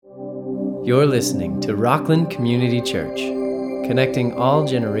You're listening to Rockland Community Church, connecting all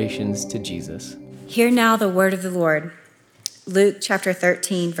generations to Jesus. Hear now the word of the Lord. Luke chapter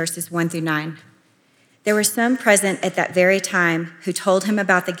 13, verses 1 through 9. There were some present at that very time who told him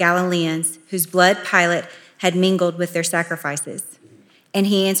about the Galileans whose blood Pilate had mingled with their sacrifices. And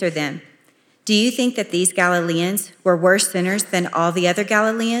he answered them, "Do you think that these Galileans were worse sinners than all the other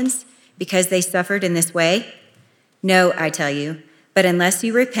Galileans because they suffered in this way? No, I tell you, but unless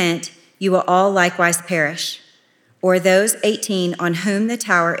you repent, you will all likewise perish. Or those 18 on whom the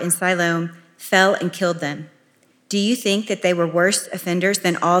tower in Siloam fell and killed them. Do you think that they were worse offenders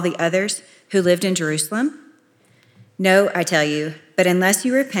than all the others who lived in Jerusalem? No, I tell you, but unless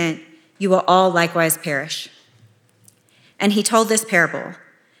you repent, you will all likewise perish." And he told this parable.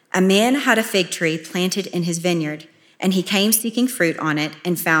 A man had a fig tree planted in his vineyard, and he came seeking fruit on it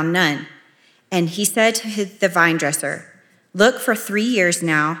and found none. And he said to the vine dresser, "Look, for 3 years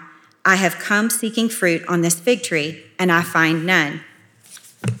now, I have come seeking fruit on this fig tree, and I find none.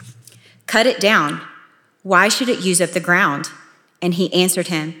 Cut it down. Why should it use up the ground?" And he answered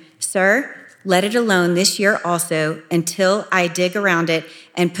him, "Sir, let it alone this year also until I dig around it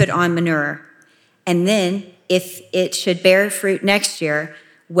and put on manure. And then, if it should bear fruit next year,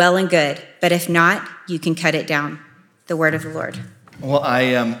 well and good. But if not, you can cut it down." The word of the Lord. Well,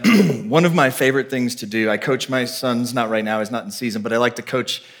 one of my favorite things to do, I coach my sons, not right now, he's not in season, but I like to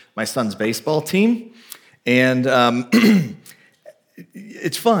coach my son's baseball team. And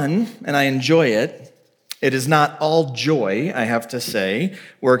it's fun, and I enjoy it. It is not all joy, I have to say,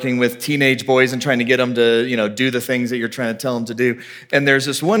 working with teenage boys and trying to get them to, do the things that you're trying to tell them to do. And there's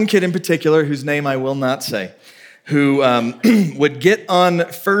this one kid in particular, whose name I will not say, who would get on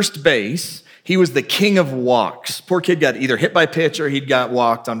first base. He was the king of walks. Poor kid got either hit by pitch or he'd got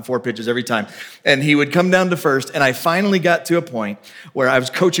walked on 4 pitches every time. And he would come down to first, and I finally got to a point where I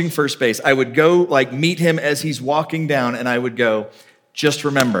was coaching first base. I would go meet him as he's walking down, and I would go, "Just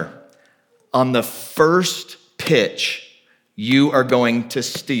remember, on the first pitch, you are going to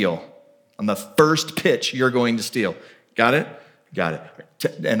steal. On the first pitch, you're going to steal. Got it? Got it."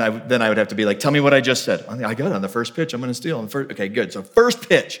 And then I would have to be like, "Tell me what I just said." "I got it on the first pitch. I'm going to steal on the first." Okay, good. So first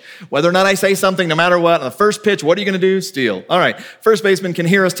pitch, whether or not I say something, no matter what, on the first pitch, what are you going to do? Steal. All right. First baseman can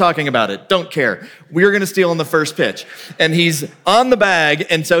hear us talking about it. Don't care. We're going to steal on the first pitch. And he's on the bag,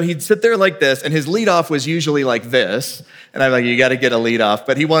 and so he'd sit there like this, and his leadoff was usually like this. And I'm like, "You got to get a leadoff."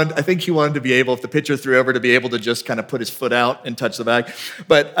 But I think he wanted to be able, if the pitcher threw over, to be able to just kind of put his foot out and touch the bag.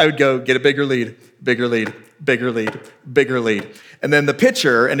 But I would go get a bigger lead, bigger lead, bigger lead, bigger lead. And then the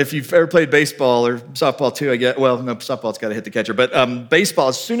pitcher, and if you've ever played baseball or softball too, softball's got to hit the catcher. But baseball,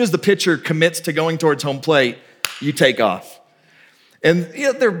 as soon as the pitcher commits to going towards home plate, you take off. And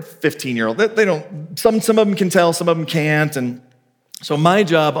they're 15-year-old. They don't. Some of them can tell, some of them can't. And so my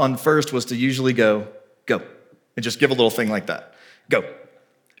job on first was to usually go, and just give a little thing like that.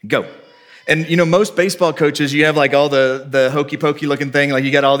 Go. And most baseball coaches, you have all the hokey pokey looking thing,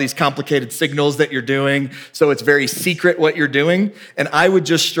 you got all these complicated signals that you're doing, so it's very secret what you're doing. And I would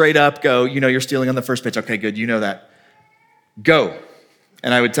just straight up go, "You're stealing on the first pitch. Okay, good, you know that. Go."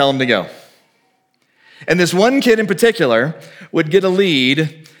 And I would tell him to go. And this one kid in particular would get a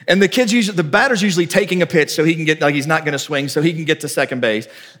lead, and the batter's usually taking a pitch so he can get, he's not going to swing, so he can get to second base.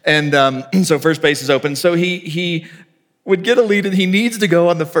 And so first base is open. So he would get a lead, and he needs to go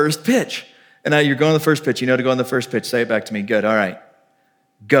on the first pitch. And now you're going on the first pitch. You know to go on the first pitch. Say it back to me. Good. All right.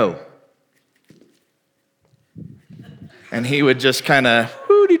 Go. And he would just kind of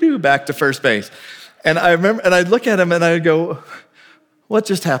hoo-dee-doo back to first base. And I remember, and I'd look at him and I'd go, "What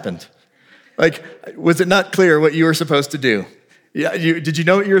just happened? Was it not clear what you were supposed to do? Yeah, did you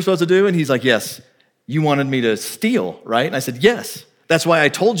know what you were supposed to do?" And he's like, "Yes. You wanted me to steal, right?" And I said, "Yes. That's why I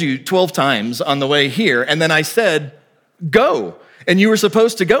told you 12 times on the way here. And then I said, go. And you were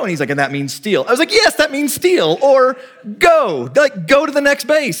supposed to go." And he's like, "And that means steal." I was like, "Yes, that means steal, or go. Go to the next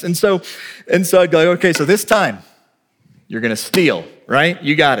base." And so I'd go, "Okay, so this time you're going to steal, right?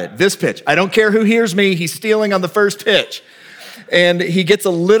 You got it. This pitch. I don't care who hears me. He's stealing on the first pitch." And he gets a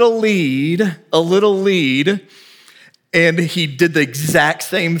little lead, and he did the exact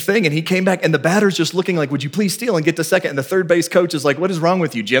same thing. And he came back, and the batter's just looking like, "Would you please steal and get to second?" And the third base coach is like, "What is wrong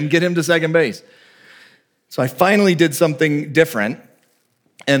with you, Jim? Get him to second base." So I finally did something different,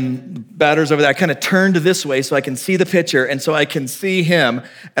 and batter's over there. I kind of turned this way so I can see the pitcher, and so I can see him,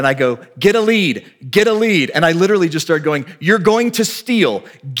 and I go, get a lead. And I literally just started going, "You're going to steal.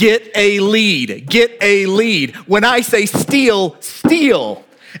 Get a lead. When I say steal, steal."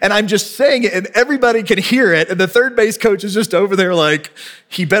 And I'm just saying it, and everybody can hear it, and the third base coach is just over there like,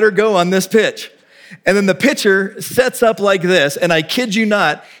 he better go on this pitch. And then the pitcher sets up like this, and I kid you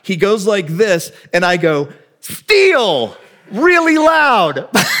not, he goes like this, and I go, steal, really loud.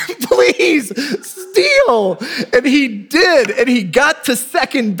 Please, steal. And he did, and he got to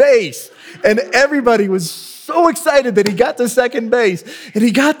second base. And everybody was so excited that he got to second base. And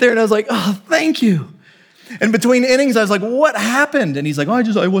he got there, and I was like, oh, thank you. And between innings, I was like, what happened? And he's like,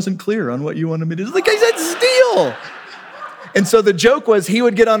 I wasn't clear on what you wanted me to do. Like, I said, steal. And so the joke was he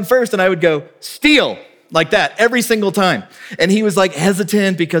would get on first, and I would go, steal. Like that every single time. And he was like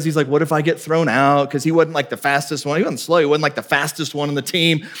hesitant because he's like, what if I get thrown out? Because he wasn't like the fastest one. He wasn't slow. He wasn't like the fastest one on the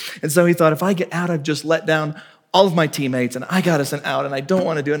team. And so he thought, if I get out, I've just let down all of my teammates and I got us an out and I don't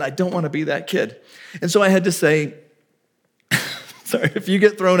want to do it and I don't want to be that kid. And so I had to say, sorry, if you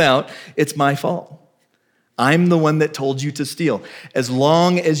get thrown out, it's my fault. I'm the one that told you to steal. As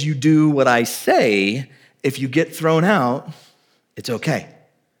long as you do what I say, if you get thrown out, it's okay.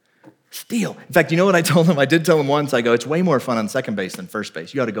 Steal. In fact, you know what I told him? I did tell him once, I go, it's way more fun on second base than first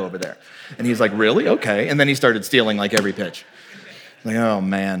base. You ought to go over there. And he's like, really? Okay. And then he started stealing like every pitch. I'm like, oh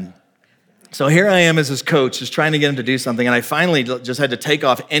man. So here I am as his coach, just trying to get him to do something. And I finally just had to take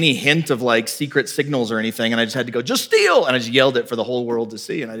off any hint of like secret signals or anything. And I just had to go, just steal. And I just yelled it for the whole world to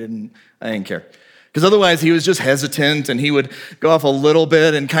see. And I didn't care. Because otherwise he was just hesitant and he would go off a little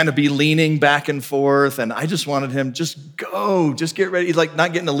bit and kind of be leaning back and forth. And I just wanted him, just go, just get ready. He's like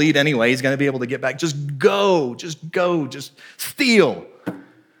not getting the lead anyway. He's going to be able to get back. Just go, just steal.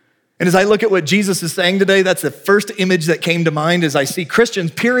 And as I look at what Jesus is saying today, that's the first image that came to mind as I see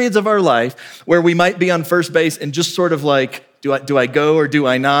Christians, periods of our life where we might be on first base and just sort of like, do I go or do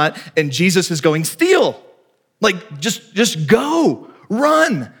I not? And Jesus is going, steal. Like just go,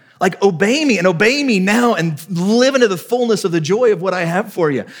 run. Like, obey me and obey me now and live into the fullness of the joy of what I have for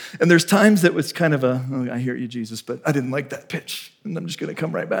you. And there's times that was kind of I hear you, Jesus, but I didn't like that pitch. And I'm just going to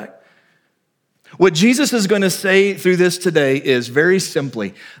come right back. What Jesus is going to say through this today is very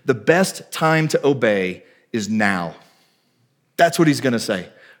simply, the best time to obey is now. That's what he's going to say.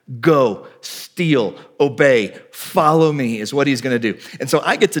 Go, steal, obey, follow me is what he's going to do. And so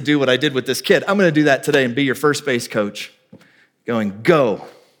I get to do what I did with this kid. I'm going to do that today and be your first base coach. Going, go.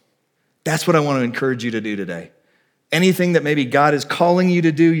 That's what I want to encourage you to do today. Anything that maybe God is calling you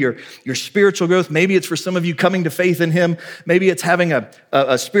to do, your spiritual growth, maybe it's for some of you coming to faith in him, maybe it's having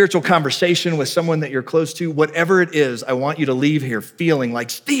a spiritual conversation with someone that you're close to, whatever it is, I want you to leave here feeling like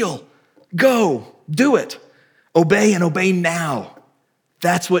steal, go, do it, obey and obey now.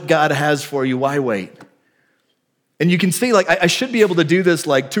 That's what God has for you. Why wait? And you can see, like, I should be able to do this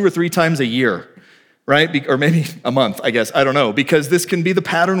like 2 or 3 times a year. Right? Or maybe a month, I guess. I don't know. Because this can be the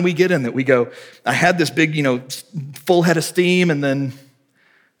pattern we get in, that we go, I had this big, full head of steam, and then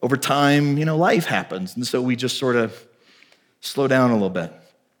over time, life happens. And so we just sort of slow down a little bit.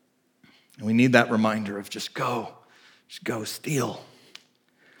 And we need that reminder of just go, steal.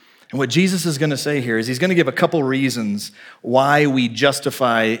 And what Jesus is going to say here is he's going to give a couple reasons why we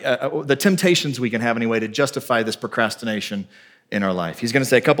justify, the temptations we can have anyway to justify this procrastination in our life. He's going to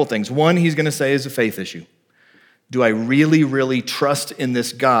say a couple things. One, he's going to say is a faith issue. Do I really, really trust in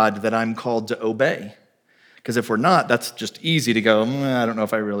this God that I'm called to obey? Because if we're not, that's just easy to go, I don't know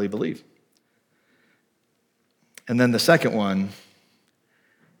if I really believe. And then the second one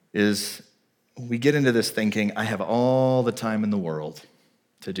is we get into this thinking, I have all the time in the world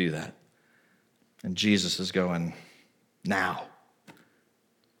to do that. And Jesus is going, now.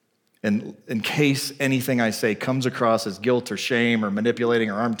 And in case anything I say comes across as guilt or shame or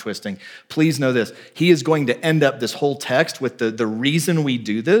manipulating or arm twisting, please know this. He is going to end up this whole text with the reason we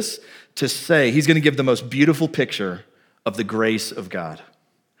do this to say, he's going to give the most beautiful picture of the grace of God.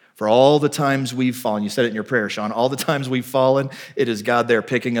 For all the times we've fallen, you said it in your prayer, Sean, all the times we've fallen, it is God there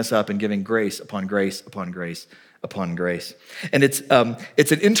picking us up and giving grace upon grace upon grace upon grace. And it's an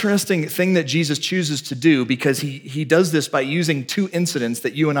interesting thing that Jesus chooses to do because he does this by using 2 incidents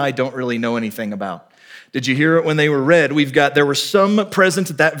that you and I don't really know anything about. Did you hear it when they were read? There were some present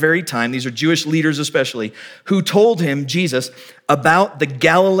at that very time, these are Jewish leaders especially, who told him, Jesus, about the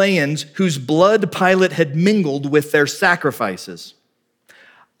Galileans whose blood Pilate had mingled with their sacrifices.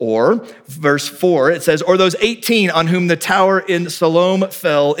 Or, verse 4, it says, or those 18 on whom the tower in Siloam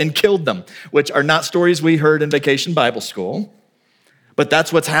fell and killed them, which are not stories we heard in Vacation Bible School, but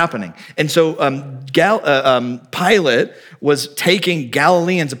that's what's happening. And so Pilate was taking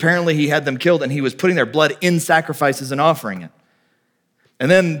Galileans, apparently he had them killed, and he was putting their blood in sacrifices and offering it. And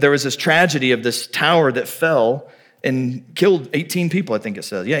then there was this tragedy of this tower that fell and killed 18 people, I think it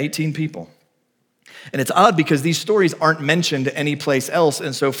says. Yeah, 18 people. And it's odd because these stories aren't mentioned anyplace else.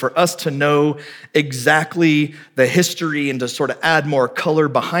 And so for us to know exactly the history and to sort of add more color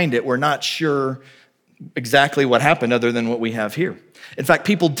behind it, we're not sure exactly what happened other than what we have here. In fact,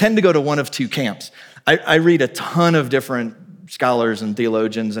 people tend to go to one of two camps. I read a ton of different scholars and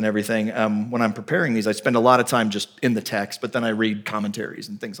theologians and everything. When I'm preparing these, I spend a lot of time just in the text, but then I read commentaries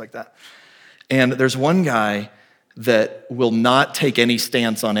and things like that. And there's one guy that will not take any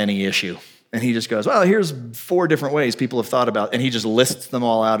stance on any issue. And he just goes, well, here's 4 different ways people have thought about, and he just lists them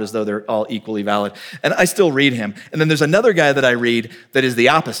all out as though they're all equally valid. And I still read him. And then there's another guy that I read that is the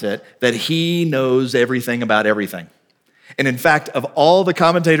opposite, that he knows everything about everything. And in fact, of all the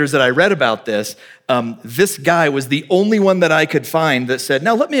commentators that I read about this, this guy was the only one that I could find that said,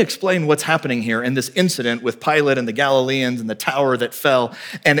 now let me explain what's happening here in this incident with Pilate and the Galileans and the tower that fell.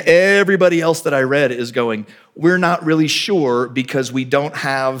 And everybody else that I read is going, we're not really sure because we don't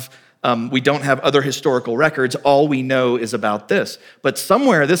have other historical records. All we know is about this. But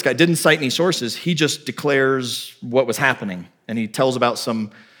somewhere, this guy didn't cite any sources. He just declares what was happening. And he tells about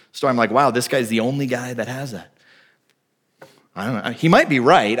some story. I'm like, wow, this guy's the only guy that has that. I don't know. He might be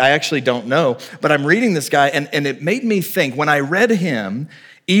right. I actually don't know. But I'm reading this guy, and it made me think, when I read him,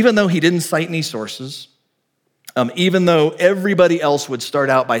 even though he didn't cite any sources, even though everybody else would start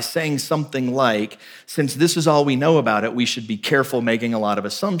out by saying something like, since this is all we know about it, we should be careful making a lot of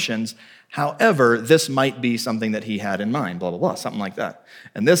assumptions. However, this might be something that he had in mind, blah, blah, blah, something like that.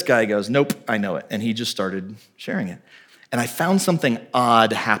 And this guy goes, nope, I know it. And he just started sharing it. And I found something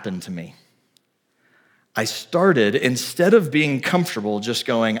odd happen to me. I started, instead of being comfortable just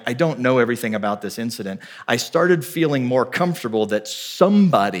going, I don't know everything about this incident, I started feeling more comfortable that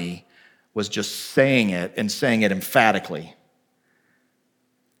somebody was just saying it and saying it emphatically.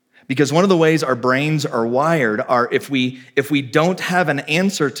 Because one of the ways our brains are wired are if we don't have an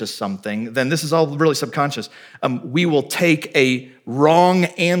answer to something, then this is all really subconscious. We will take a wrong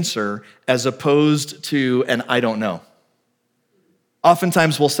answer as opposed to an I don't know.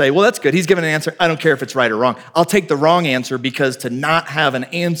 Oftentimes we'll say, well, that's good. He's given an answer. I don't care if it's right or wrong. I'll take the wrong answer because to not have an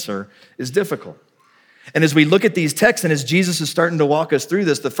answer is difficult. And as we look at these texts and as Jesus is starting to walk us through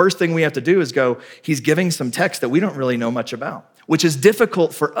this, the first thing we have to do is go, he's giving some text that we don't really know much about, which is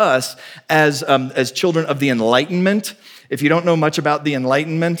difficult for us as children of the Enlightenment. If you don't know much about the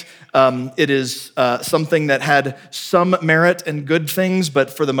Enlightenment, it is something that had some merit and good things,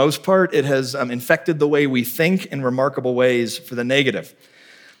 but for the most part, it has infected the way we think in remarkable ways for the negative.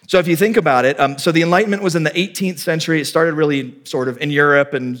 So if you think about it, so the Enlightenment was in the 18th century. It started really sort of in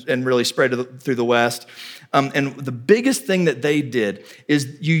Europe and really spread through the West. And the biggest thing that they did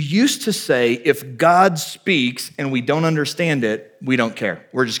is you used to say, if God speaks and we don't understand it, we don't care.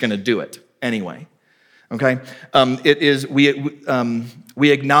 We're just going to do it anyway. Okay?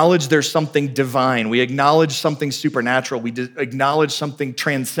 We acknowledge there's something divine. We acknowledge something supernatural. We acknowledge something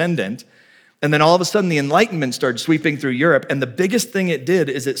transcendent. And then all of a sudden, the Enlightenment started sweeping through Europe. And the biggest thing it did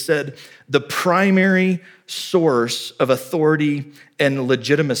is it said the primary source of authority and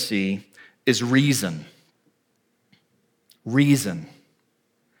legitimacy is reason. Reason.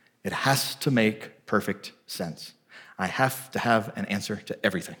 It has to make perfect sense. I have to have an answer to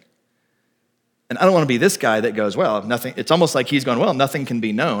everything. And I don't want to be this guy that goes, well, nothing. It's almost like he's going, well, nothing can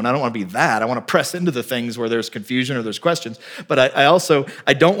be known. I don't want to be that. I want to press into the things where there's confusion or there's questions. But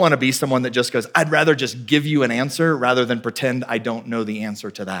I don't want to be someone that just goes, I'd rather just give you an answer rather than pretend I don't know the answer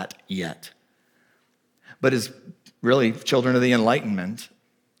to that yet. But as really children of the Enlightenment,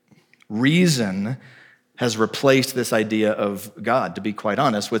 reason has replaced this idea of God, to be quite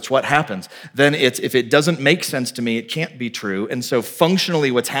honest, which what happens? Then if it doesn't make sense to me, it can't be true. And so functionally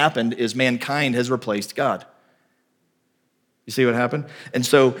what's happened is mankind has replaced God. You see what happened? And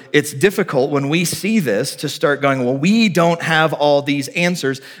so it's difficult when we see this to start going, well, we don't have all these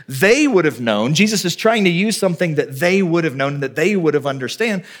answers. They would have known. Jesus is trying to use something that they would have known, that they would have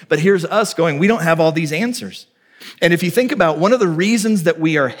understand. But here's us going, we don't have all these answers. And if you think about one of the reasons that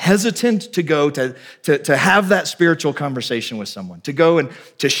we are hesitant to go to have that spiritual conversation with someone, to go and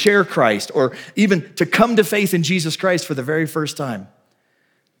to share Christ, or even to come to faith in Jesus Christ for the very first time,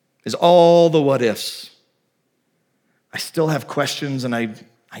 is all the what ifs. I still have questions and I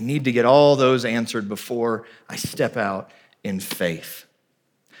need to get all those answered before I step out in faith.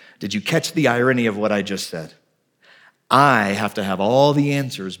 Did you catch the irony of what I just said? I have to have all the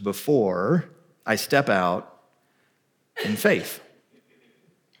answers before I step out in faith.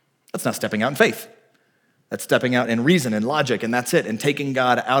 That's not stepping out in faith. That's stepping out in reason and logic, and that's it, and taking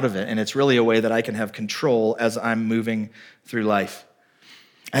God out of it. And it's really a way that I can have control as I'm moving through life.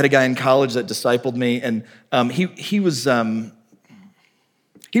 I had a guy in college that discipled me, and he was not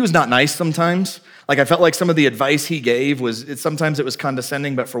nice sometimes. Like I felt like some of the advice he gave sometimes it was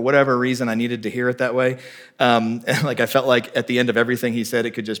condescending, but for whatever reason, I needed to hear it that way. And like I felt like at the end of everything he said,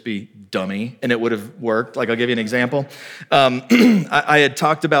 it could just be dummy, and it would have worked. Like I'll give you an example. I had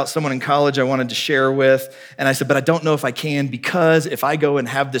talked about someone in college I wanted to share with, and I said, but I don't know if I can, because if I go and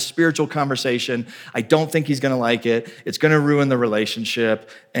have this spiritual conversation, I don't think he's gonna like it. It's gonna ruin the relationship,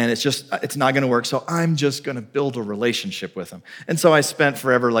 and it's not gonna work. So I'm just gonna build a relationship with him. And so I spent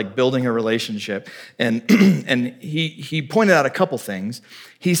forever like building a relationship. And he pointed out a couple things.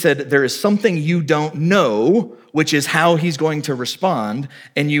 He said, there is something you don't know, which is how he's going to respond,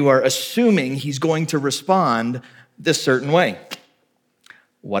 and you are assuming he's going to respond this certain way.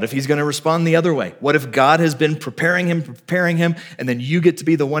 What if he's going to respond the other way? What if God has been preparing him, and then you get to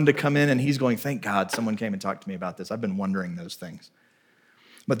be the one to come in and he's going, thank God someone came and talked to me about this. I've been wondering those things.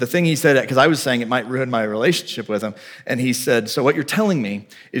 But the thing he said, because I was saying it might ruin my relationship with him, and he said, so what you're telling me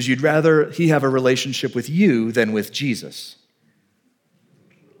is you'd rather he have a relationship with you than with Jesus.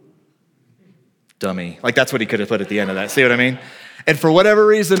 Dummy. Like that's what he could have put at the end of that. See what I mean? And for whatever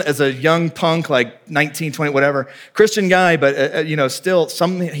reason, as a young punk, like 19, 20, whatever, Christian guy, but still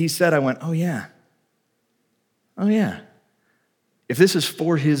something he said, I went, oh yeah. If this is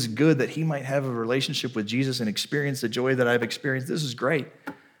for his good, that he might have a relationship with Jesus and experience the joy that I've experienced, this is great.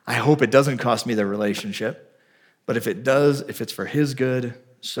 I hope it doesn't cost me the relationship. But if it does, if it's for his good,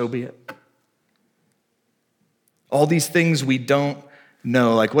 so be it. All these things we don't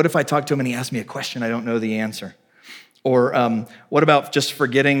know. Like, what if I talk to him and he asks me a question I don't know the answer? Or what about just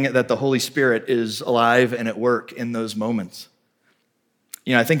forgetting that the Holy Spirit is alive and at work in those moments?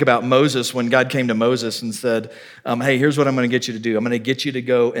 I think about Moses when God came to Moses and said, hey, here's what I'm going to get you to do. I'm going to get you to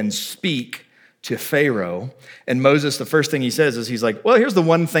go and speak to Pharaoh. And Moses, the first thing he says is he's like, well, here's the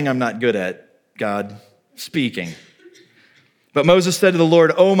one thing I'm not good at, God, speaking. But Moses said to the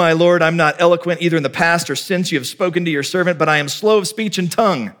Lord, oh, my Lord, I'm not eloquent either in the past or since you have spoken to your servant, but I am slow of speech and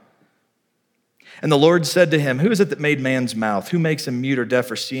tongue. And the Lord said to him, who is it that made man's mouth? Who makes him mute or deaf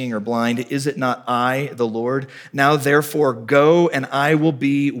or seeing or blind? Is it not I, the Lord? Now therefore go, and I will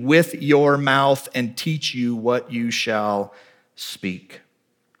be with your mouth and teach you what you shall speak.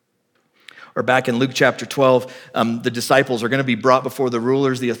 Or back in Luke chapter 12, the disciples are going to be brought before the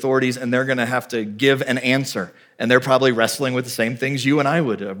rulers, the authorities, and they're going to have to give an answer. And they're probably wrestling with the same things you and I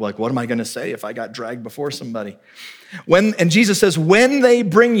would. Like, what am I going to say if I got dragged before somebody? And Jesus says, when they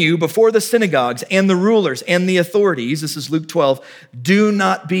bring you before the synagogues and the rulers and the authorities, this is Luke 12, do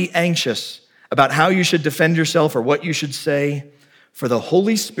not be anxious about how you should defend yourself or what you should say, for the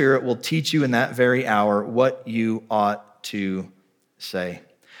Holy Spirit will teach you in that very hour what you ought to say.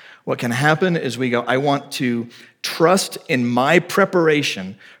 What can happen is we go, I want to trust in my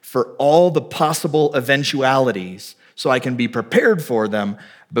preparation for all the possible eventualities so I can be prepared for them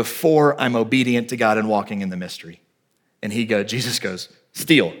before I'm obedient to God and walking in the mystery. And Jesus goes,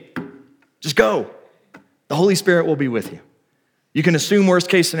 steal, just go. The Holy Spirit will be with you. You can assume worst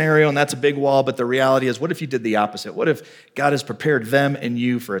case scenario, and that's a big wall, but the reality is, what if you did the opposite? What if God has prepared them and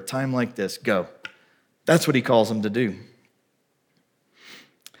you for a time like this? Go. That's what he calls them to do.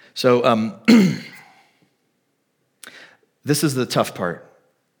 So this is the tough part.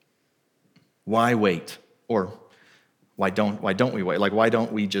 Why wait? Or why don't we wait? Like, why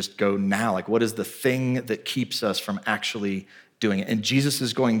don't we just go now? Like, what is the thing that keeps us from actually doing it? And Jesus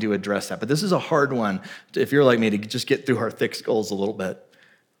is going to address that. But this is a hard one, if you're like me, to just get through our thick skulls a little bit.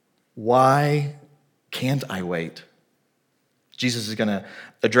 Why can't I wait? Jesus is going to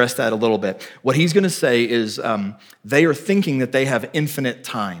address that a little bit. What he's going to say is they are thinking that they have infinite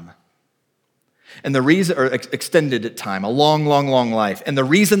time. And the reason, or extended time, a long, long, long life. And the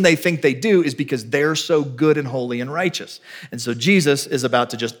reason they think they do is because they're so good and holy and righteous. And so Jesus is about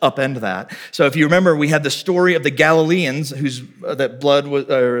to just upend that. So if you remember, we had the story of the Galileans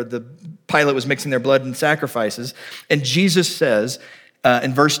the Pilate was mixing their blood in sacrifices. And Jesus says,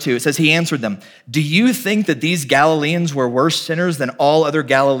 in verse 2, it says, he answered them, do you think that these Galileans were worse sinners than all other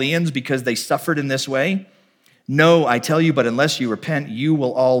Galileans because they suffered in this way? No, I tell you, but unless you repent, you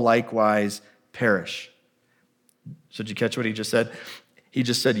will all likewise perish. So did you catch what he just said? He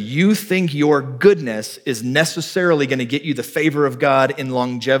just said, you think your goodness is necessarily going to get you the favor of God in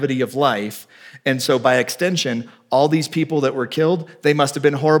longevity of life. And so by extension, all these people that were killed, they must have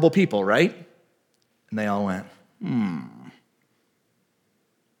been horrible people, right? And they all went,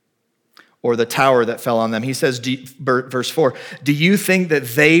 Or the tower that fell on them. He says, verse 4, do you think that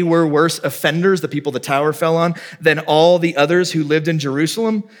they were worse offenders, the people the tower fell on, than all the others who lived in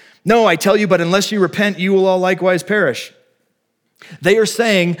Jerusalem? No, I tell you, but unless you repent, you will all likewise perish. They are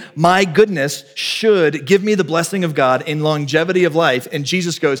saying, my goodness should give me the blessing of God in longevity of life. And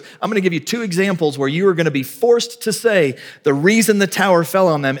Jesus goes, I'm going to give you 2 examples where you are going to be forced to say the reason the tower fell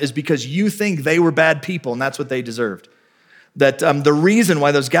on them is because you think they were bad people and that's what they deserved. That the reason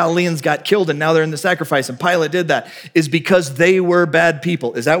why those Galileans got killed and now they're in the sacrifice and Pilate did that is because they were bad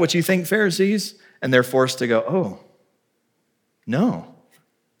people. Is that what you think, Pharisees? And they're forced to go, oh, no.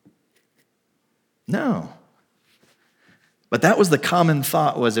 But that was the common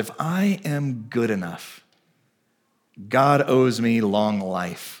thought was if I am good enough, God owes me long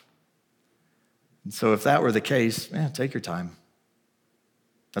life. And so if that were the case, take your time.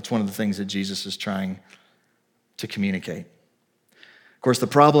 That's one of the things that Jesus is trying to communicate. Of course, the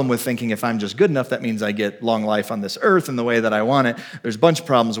problem with thinking if I'm just good enough, that means I get long life on this earth in the way that I want it. There's a bunch of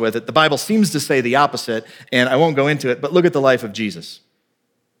problems with it. The Bible seems to say the opposite, and I won't go into it, but look at the life of Jesus,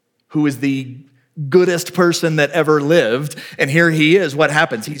 who is the goodest person that ever lived. And here he is. What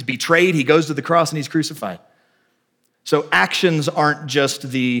happens? He's betrayed. He goes to the cross and he's crucified. So actions aren't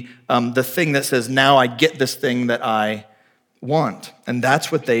just the thing that says, now I get this thing that I want. And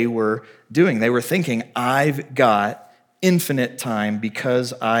that's what they were doing. They were thinking, I've got infinite time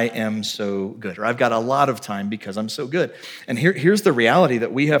because I am so good. Or I've got a lot of time because I'm so good. And here's the reality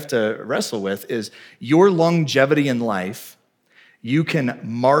that we have to wrestle with is your longevity in life you can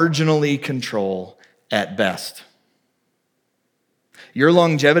marginally control at best. Your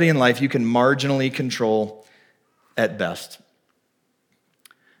longevity in life, you can marginally control at best.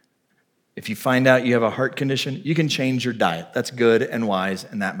 If you find out you have a heart condition, you can change your diet. That's good and wise,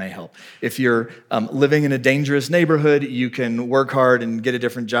 and that may help. If you're living in a dangerous neighborhood, you can work hard and get a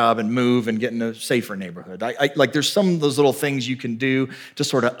different job and move and get in a safer neighborhood. Like there's some of those little things you can do to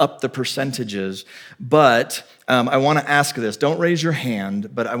sort of up the percentages. But I want to ask this. Don't raise your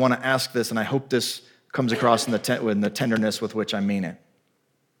hand, but I want to ask this, and I hope this comes across in the tenderness with which I mean it.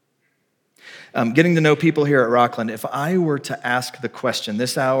 Getting to know people here at Rockland, if I were to ask the question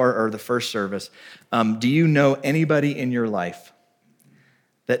this hour or the first service, do you know anybody in your life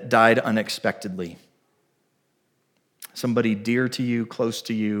that died unexpectedly? Somebody dear to you, close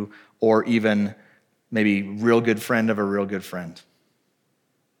to you, or even maybe real good friend of a real good friend?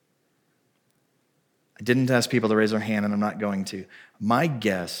 I didn't ask people to raise their hand, and I'm not going to. My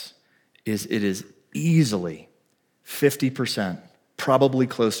guess is it is easily 50%. Probably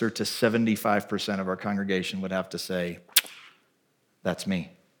closer to 75% of our congregation would have to say, that's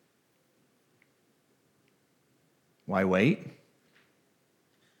me. Why wait?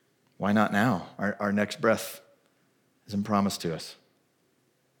 Why not now? Our next breath isn't promised to us.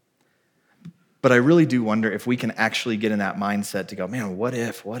 But I really do wonder if we can actually get in that mindset to go, man, what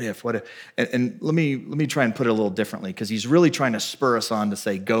if? And let me try and put it a little differently, because he's really trying to spur us on to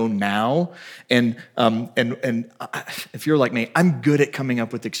say, go now. And if you're like me, I'm good at coming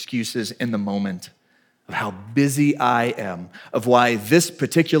up with excuses in the moment of how busy I am, of why this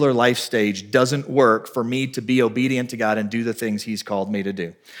particular life stage doesn't work for me to be obedient to God and do the things he's called me to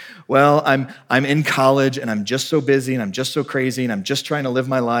do. Well, I'm in college and I'm just so busy and I'm just so crazy and I'm just trying to live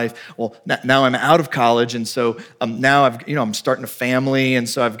my life. Well, now I'm out of college, and so now I'm starting a family, and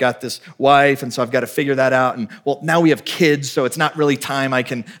so I've got this wife, and so I've got to figure that out. And well, now we have kids, so it's not really time I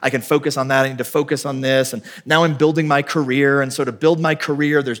can focus on that. I need to focus on this. And now I'm building my career, and so to build my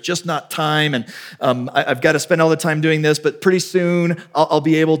career, there's just not time. And I've got to spend all the time doing this, but pretty soon I'll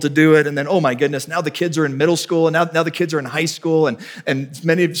be able to do it. And then, oh my goodness, now the kids are in middle school, and now the kids are in high school, and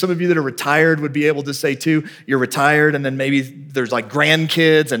some of you that are retired would be able to say too, you're retired, and then maybe there's like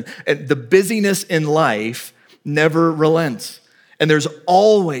grandkids, and the busyness in life never relents. And there's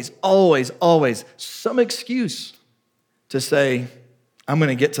always some excuse to say, I'm going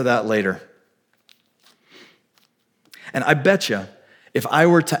to get to that later. And I bet you, if I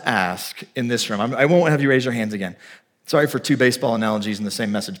were to ask in this room, I won't have you raise your hands again. Sorry for 2 baseball analogies in the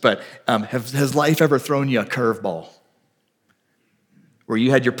same message, but has life ever thrown you a curveball? Where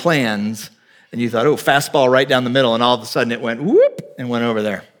you had your plans and you thought, oh, fastball right down the middle, and all of a sudden it went whoop and went over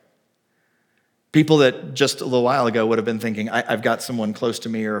there. People that just a little while ago would have been thinking, I've got someone close to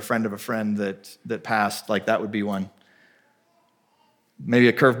me or a friend of a friend that passed, like that would be one. Maybe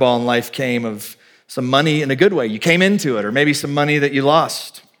a curveball in life came of some money in a good way. You came into it, or maybe some money that you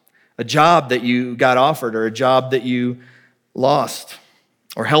lost, a job that you got offered, or a job that you lost,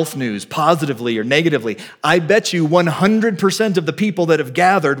 or health news, positively or negatively. I bet you 100% of the people that have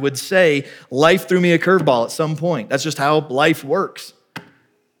gathered would say, life threw me a curveball at some point. That's just how life works.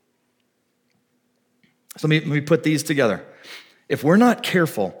 So let me put these together. If we're not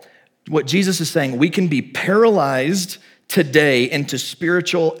careful, what Jesus is saying, we can be paralyzed today into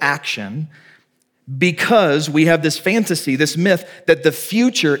spiritual action because we have this fantasy, this myth that the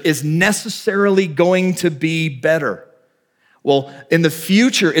future is necessarily going to be better. Well, in the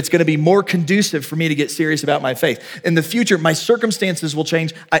future, it's going to be more conducive for me to get serious about my faith. In the future, my circumstances will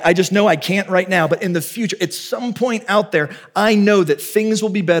change. I just know I can't right now, but in the future, at some point out there, I know that things will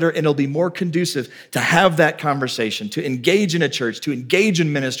be better and it'll be more conducive to have that conversation, to engage in a church, to engage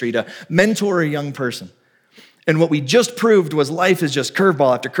in ministry, to mentor a young person. And what we just proved was life is just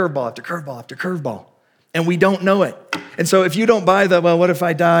curveball after curveball after curveball after curveball. And we don't know it. And so if you don't buy the, well, what if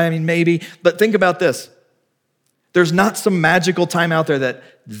I die? I mean, maybe. But think about this. There's not some magical time out there that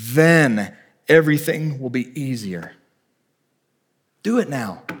then everything will be easier. Do it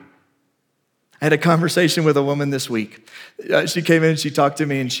now. I had a conversation with a woman this week. She came in and she talked to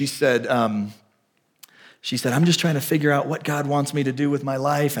me and she said, I'm just trying to figure out what God wants me to do with my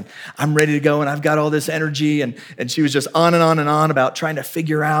life, and I'm ready to go, and I've got all this energy, and she was just on and on and on about trying to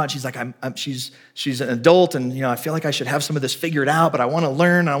figure out. She's like, she's an adult, and I feel like I should have some of this figured out, but I want to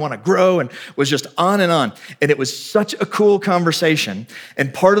learn, and I want to grow, and was just on and on. And it was such a cool conversation,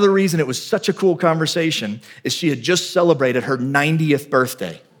 and part of the reason it was such a cool conversation is she had just celebrated her 90th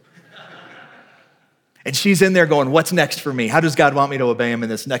birthday. And she's in there going, what's next for me? How does God want me to obey him in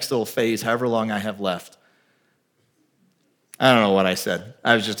this next little phase, however long I have left? I don't know what I said.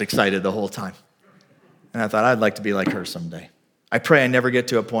 I was just excited the whole time. And I thought, I'd like to be like her someday. I pray I never get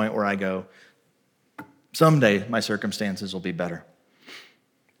to a point where I go, someday my circumstances will be better.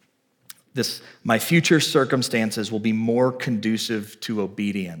 My future circumstances will be more conducive to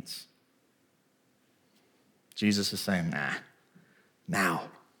obedience. Jesus is saying, now.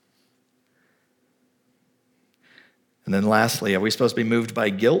 And then lastly, are we supposed to be moved by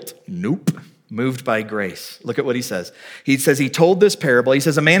guilt? Nope. Moved by grace. Look at what he says. He says he told this parable. He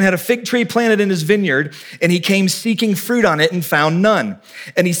says, a man had a fig tree planted in his vineyard, and he came seeking fruit on it and found none.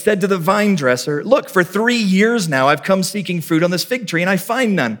 And he said to the vine dresser, look, for 3 years now I've come seeking fruit on this fig tree, and I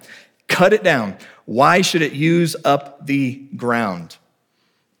find none. Cut it down. Why should it use up the ground?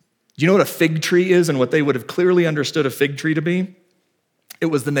 Do you know what a fig tree is and what they would have clearly understood a fig tree to be? It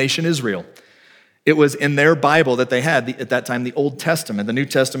was the nation Israel. It was in their Bible that they had at that time, the Old Testament. The New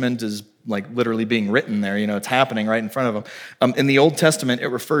Testament is like literally being written there. It's happening right in front of them. In the Old Testament, it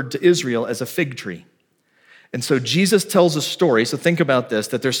referred to Israel as a fig tree. And so Jesus tells a story, so think about this,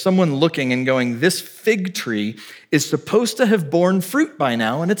 that there's someone looking and going, this fig tree is supposed to have borne fruit by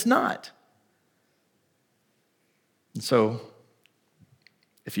now, and it's not. And so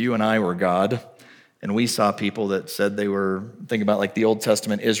if you and I were God, and we saw people that said they were, think about like the Old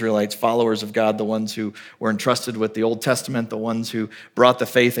Testament Israelites, followers of God, the ones who were entrusted with the Old Testament, the ones who brought the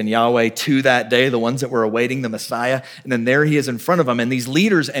faith in Yahweh to that day, the ones that were awaiting the Messiah. And then there he is in front of them. And these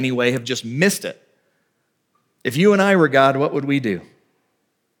leaders anyway have just missed it. If you and I were God, what would we do?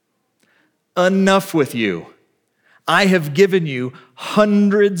 Enough with you. I have given you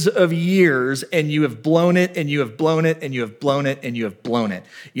hundreds of years, and you have blown it, and you have blown it, and you have blown it, and you have blown it.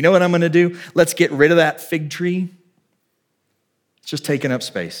 You know what I'm going to do? Let's get rid of that fig tree. It's just taking up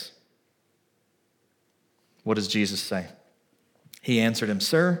space. What does Jesus say? He answered him,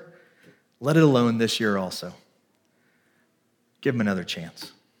 sir, let it alone this year also. Give him another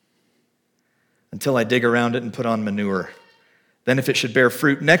chance until I dig around it and put on manure. Then if it should bear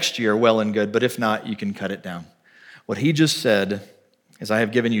fruit next year, well and good, but if not, you can cut it down. What he just said is, I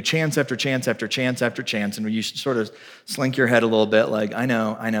have given you chance after chance after chance after chance, and you sort of slink your head a little bit like, I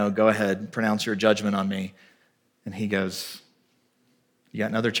know, go ahead, pronounce your judgment on me. And he goes, you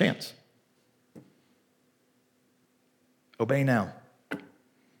got another chance. Obey now.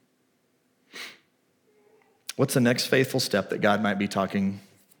 What's the next faithful step that God might be talking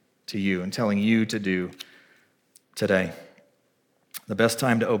to you and telling you to do today? The best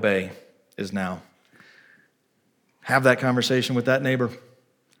time to obey is now. Have that conversation with that neighbor.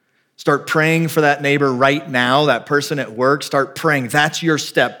 Start praying for that neighbor right now, that person at work. Start praying. That's your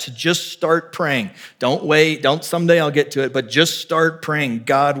step, to just start praying. Don't wait. Don't someday I'll get to it, but just start praying.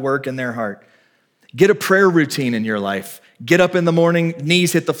 God work in their heart. Get a prayer routine in your life. Get up in the morning,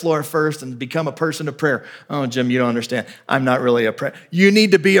 knees hit the floor first, and become a person of prayer. Oh, Jim, you don't understand. I'm not really a prayer. You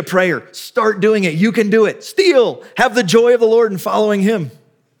need to be a prayer. Start doing it. You can do it. Steal. Have the joy of the Lord in following him.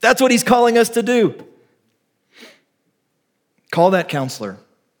 That's what he's calling us to do. Call that counselor.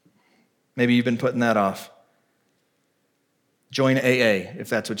 Maybe you've been putting that off. Join AA if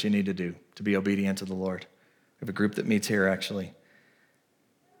that's what you need to do to be obedient to the Lord. We have a group that meets here, actually.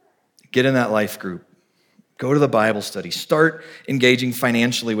 Get in that life group. Go to the Bible study. Start engaging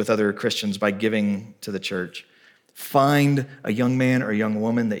financially with other Christians by giving to the church. Find a young man or a young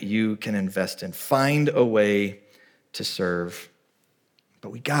woman that you can invest in. Find a way to serve.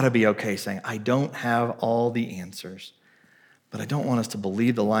 But we got to be okay saying, I don't have all the answers, but I don't want us to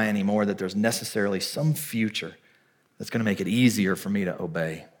believe the lie anymore that there's necessarily some future that's going to make it easier for me to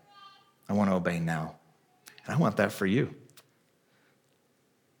obey. I want to obey now. And I want that for you.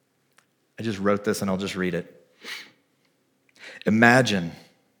 I just wrote this and I'll just read it. Imagine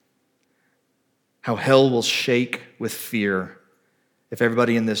how hell will shake with fear if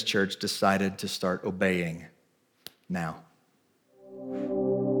everybody in this church decided to start obeying now.